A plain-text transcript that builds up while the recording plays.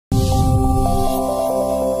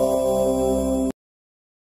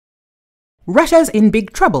Russia's in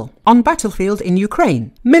big trouble on battlefield in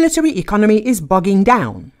Ukraine. Military economy is bogging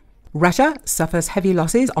down. Russia suffers heavy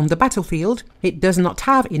losses on the battlefield. It does not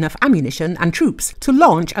have enough ammunition and troops to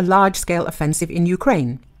launch a large-scale offensive in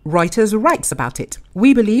Ukraine. Reuters writes about it.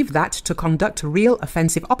 We believe that to conduct real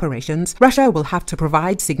offensive operations, Russia will have to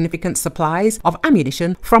provide significant supplies of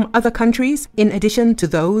ammunition from other countries, in addition to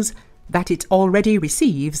those that it already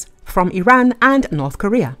receives from Iran and North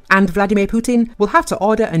Korea. And Vladimir Putin will have to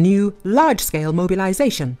order a new, large-scale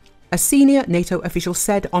mobilization, a senior NATO official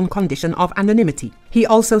said on condition of anonymity. He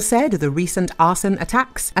also said the recent arson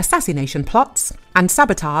attacks, assassination plots, and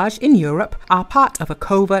sabotage in Europe are part of a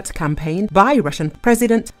covert campaign by Russian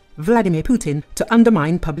President Vladimir Putin to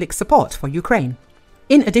undermine public support for Ukraine.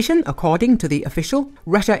 In addition, according to the official,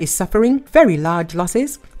 Russia is suffering very large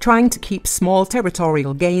losses, trying to keep small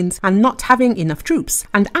territorial gains and not having enough troops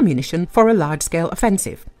and ammunition for a large-scale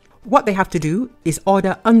offensive. What they have to do is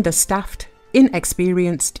order understaffed,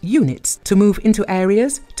 inexperienced units to move into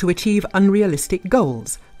areas to achieve unrealistic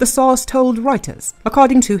goals, the source told Reuters.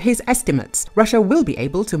 According to his estimates, Russia will be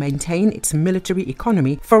able to maintain its military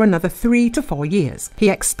economy for another 3 to 4 years. He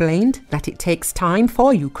explained that it takes time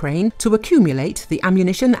for Ukraine to accumulate the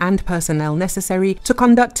ammunition and personnel necessary to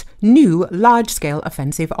conduct new large-scale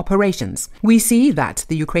offensive operations. We see that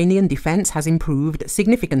the Ukrainian defense has improved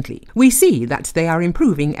significantly. We see that they are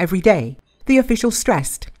improving every day, the official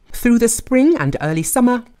stressed. Through the spring and early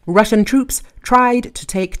summer, Russian troops tried to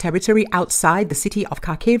take territory outside the city of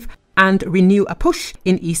Kharkiv and renew a push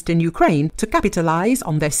in eastern Ukraine to capitalize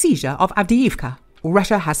on their seizure of Avdiivka.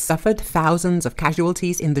 Russia has suffered thousands of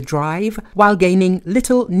casualties in the drive while gaining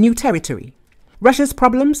little new territory. Russia's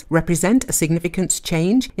problems represent a significant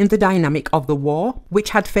change in the dynamic of the war, which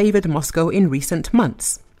had favored Moscow in recent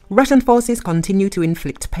months. Russian forces continue to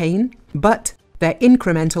inflict pain, but their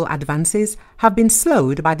incremental advances have been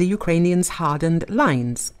slowed by the Ukrainians' hardened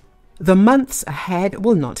lines. The months ahead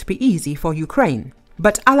will not be easy for Ukraine,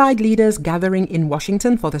 but Allied leaders gathering in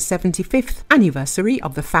Washington for the 75th anniversary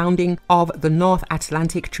of the founding of the North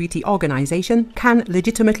Atlantic Treaty Organization can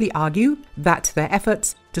legitimately argue that their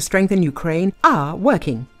efforts to strengthen Ukraine are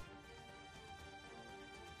working.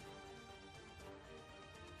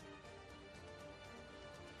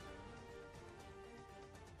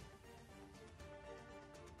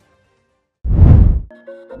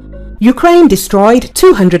 Ukraine destroyed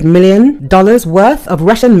 $200 million worth of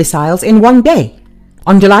Russian missiles in one day.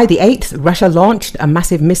 On July the 8th, Russia launched a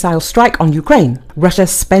massive missile strike on Ukraine. Russia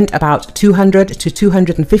spent about $200 to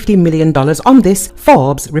 $250 million on this,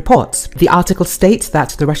 Forbes reports. The article states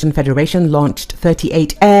that the Russian Federation launched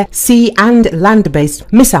 38 air, sea and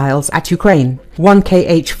land-based missiles at Ukraine. 1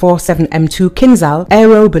 Kh-47M2 Kinzhal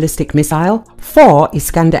aero-ballistic missile, 4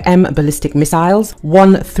 Iskander-M ballistic missiles,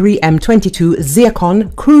 1 3M22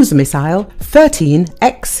 Zircon cruise missile, 13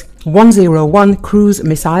 X-101 cruise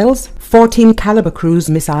missiles, 14 caliber cruise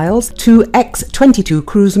missiles, 2 X-22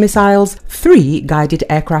 cruise missiles, 3 guided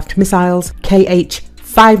aircraft missiles,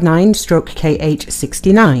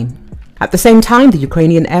 Kh-59/Kh-69. At the same time, the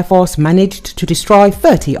Ukrainian Air Force managed to destroy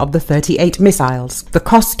 30 of the 38 missiles. The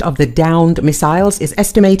cost of the downed missiles is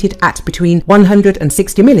estimated at between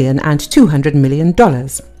 $160 million and $200 million.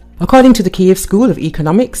 According to the Kiev School of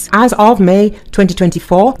Economics, as of May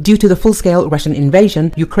 2024, due to the full-scale Russian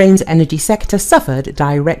invasion, Ukraine's energy sector suffered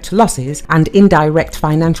direct losses and indirect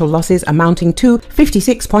financial losses amounting to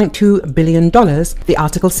 $56.2 billion, the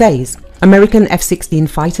article says. American F-16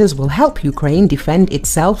 fighters will help Ukraine defend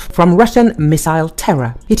itself from Russian missile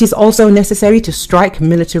terror. It is also necessary to strike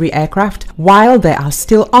military aircraft while they are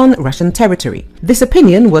still on Russian territory. This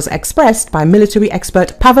opinion was expressed by military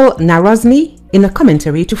expert Pavel Narozny in a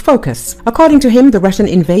commentary to Focus. According to him, the Russian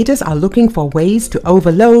invaders are looking for ways to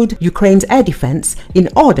overload Ukraine's air defense in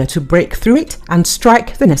order to break through it and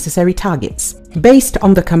strike the necessary targets. Based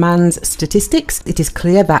on the command's statistics, it is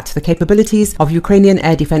clear that the capabilities of Ukrainian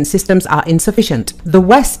air defense systems are insufficient. The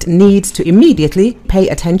West needs to immediately pay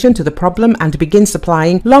attention to the problem and begin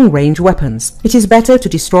supplying long-range weapons. It is better to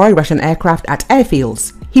destroy Russian aircraft at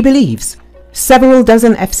airfields, he believes. Several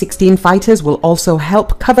dozen F-16 fighters will also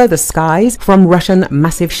help cover the skies from Russian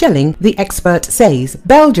massive shelling, the expert says.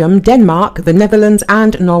 Belgium, Denmark, the Netherlands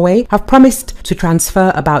and Norway have promised to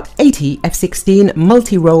transfer about 80 F-16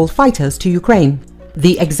 multi-role fighters to Ukraine.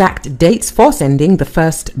 The exact dates for sending the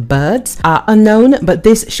first birds are unknown, but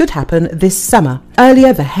this should happen this summer.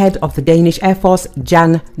 Earlier, the head of the Danish Air Force,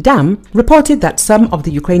 Jan Dam, reported that some of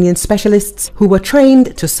the Ukrainian specialists who were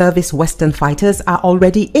trained to service Western fighters are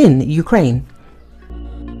already in Ukraine.